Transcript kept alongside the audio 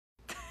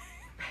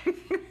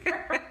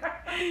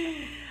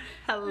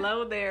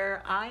Hello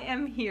there. I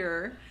am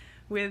here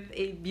with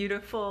a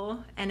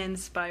beautiful and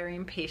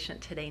inspiring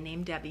patient today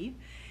named Debbie.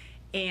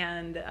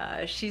 And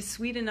she's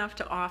sweet enough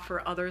to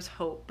offer others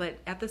hope. But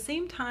at the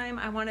same time,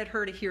 I wanted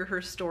her to hear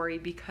her story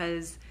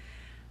because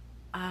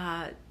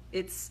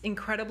it's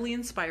incredibly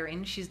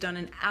inspiring. She's done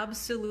an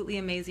absolutely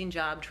amazing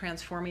job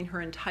transforming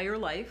her entire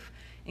life,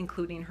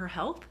 including her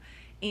health.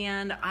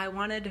 And I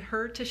wanted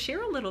her to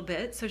share a little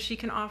bit so she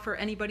can offer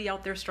anybody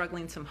out there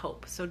struggling some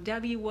hope. So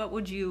Debbie, what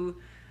would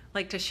you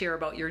like to share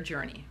about your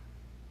journey?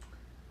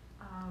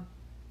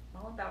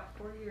 Well, about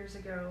 4 years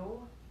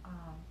ago,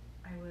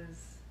 I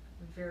was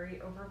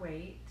very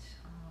overweight,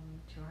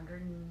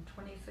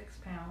 226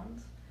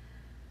 pounds.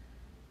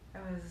 I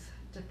was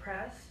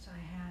depressed. I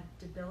had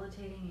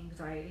debilitating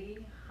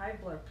anxiety, high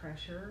blood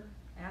pressure,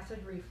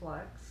 acid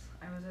reflux.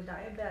 I was a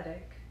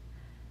diabetic,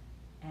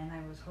 and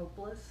I was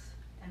hopeless,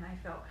 and I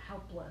felt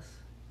helpless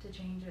to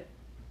change it.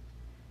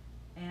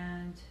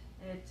 And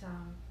it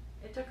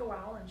took a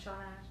while, and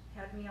Shawna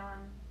had me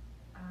on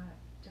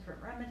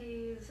different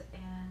remedies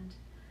and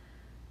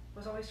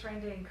was always trying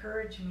to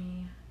encourage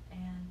me.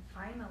 And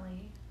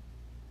finally,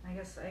 I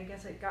guess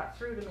it got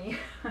through to me.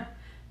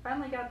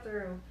 Finally got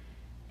through.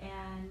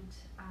 And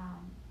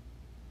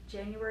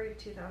January of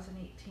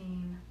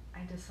 2018,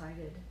 I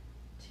decided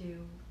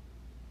to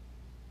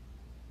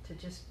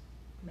just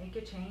make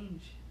a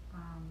change.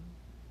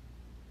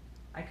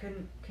 I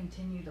couldn't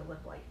continue to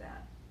live like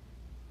that.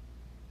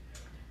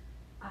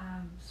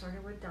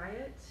 Started with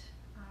diet,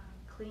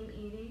 clean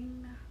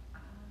eating,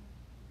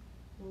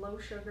 low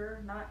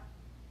sugar, not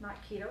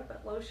keto,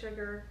 but low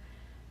sugar,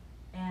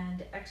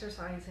 and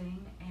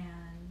exercising,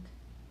 and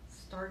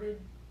started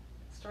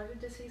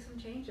to see some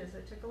changes.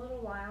 It took a little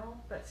while,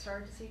 but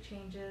started to see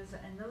changes,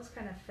 and those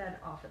kind of fed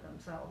off of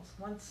themselves.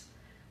 Once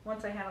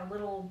I had a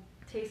little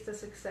taste of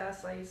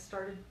success, I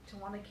started to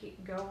want to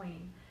keep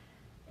going.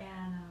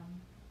 And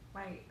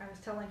I was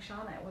telling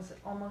Shawna, it was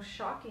almost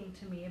shocking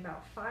to me.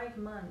 About 5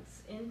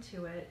 months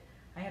into it,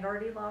 I had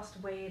already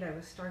lost weight. I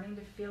was starting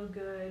to feel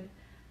good,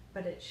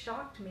 but it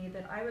shocked me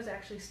that I was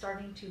actually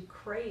starting to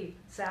crave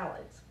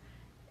salads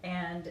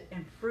and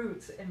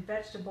fruits and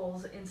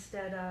vegetables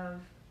instead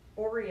of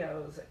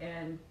Oreos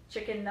and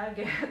chicken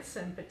nuggets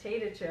and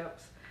potato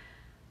chips.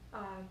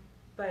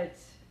 But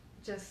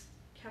just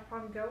kept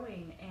on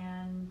going,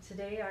 and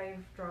today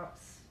I've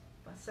dropped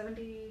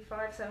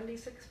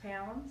 76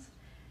 pounds,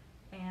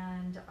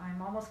 and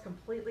I'm almost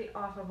completely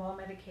off of all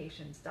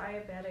medications,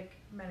 diabetic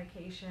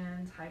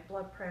medications, high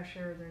blood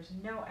pressure. There's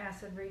no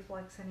acid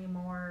reflux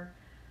anymore.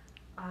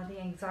 The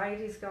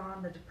anxiety's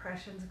gone, the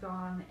depression's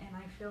gone, and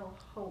I feel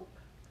hope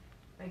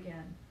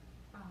again.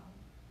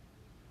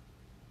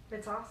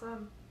 It's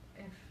awesome.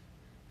 If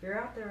you're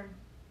out there,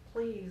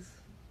 please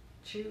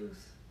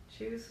choose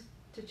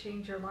to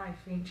change your life.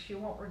 You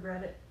won't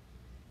regret it,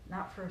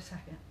 not for a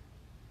second.